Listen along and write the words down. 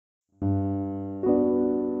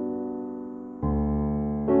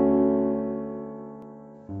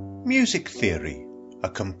Music Theory, a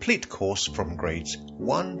complete course from grades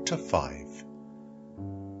 1 to 5.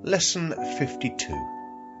 Lesson 52,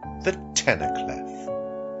 the tenor clef.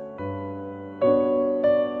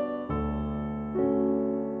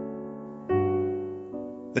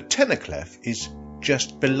 The tenor clef is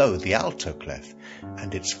just below the alto clef,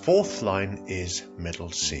 and its fourth line is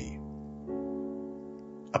middle C.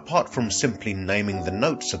 Apart from simply naming the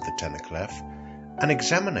notes of the tenor clef, an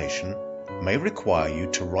examination may require you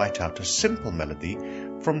to write out a simple melody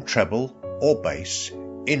from treble or bass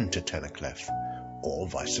into tenor clef, or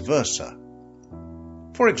vice versa.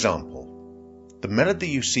 For example, the melody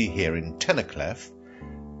you see here in tenor clef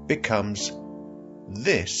becomes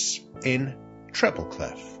this in treble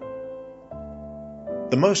clef.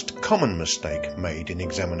 The most common mistake made in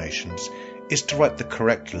examinations is to write the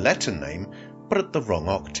correct letter name but at the wrong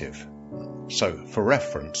octave. So, for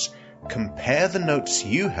reference, compare the notes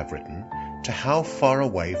you have written to how far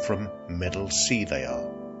away from middle C they are.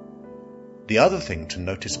 The other thing to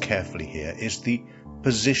notice carefully here is the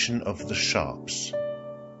position of the sharps.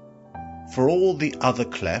 For all the other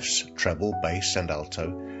clefs, treble, bass and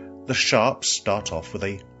alto, the sharps start off with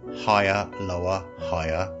a higher,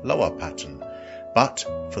 lower pattern. But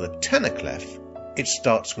for the tenor clef, it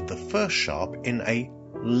starts with the first sharp in a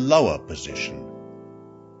lower position.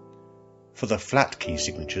 For the flat key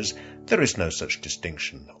signatures, there is no such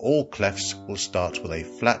distinction. All clefs will start with a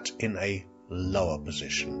flat in a lower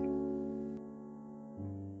position.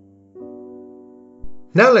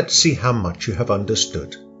 Now let's see how much you have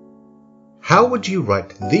understood. How would you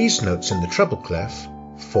write these notes in the treble clef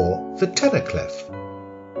for the tenor clef?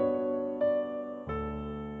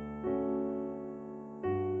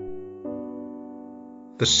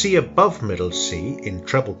 The C above middle C in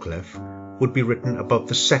treble clef would be written above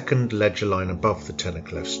the second ledger line above the tenor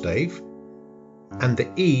clef stave, and the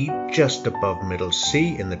E just above middle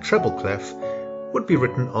C in the treble clef would be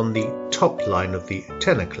written on the top line of the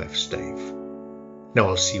tenor clef stave. Now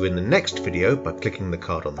I'll see you in the next video by clicking the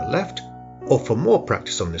card on the left, or for more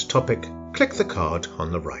practice on this topic, click the card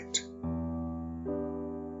on the right.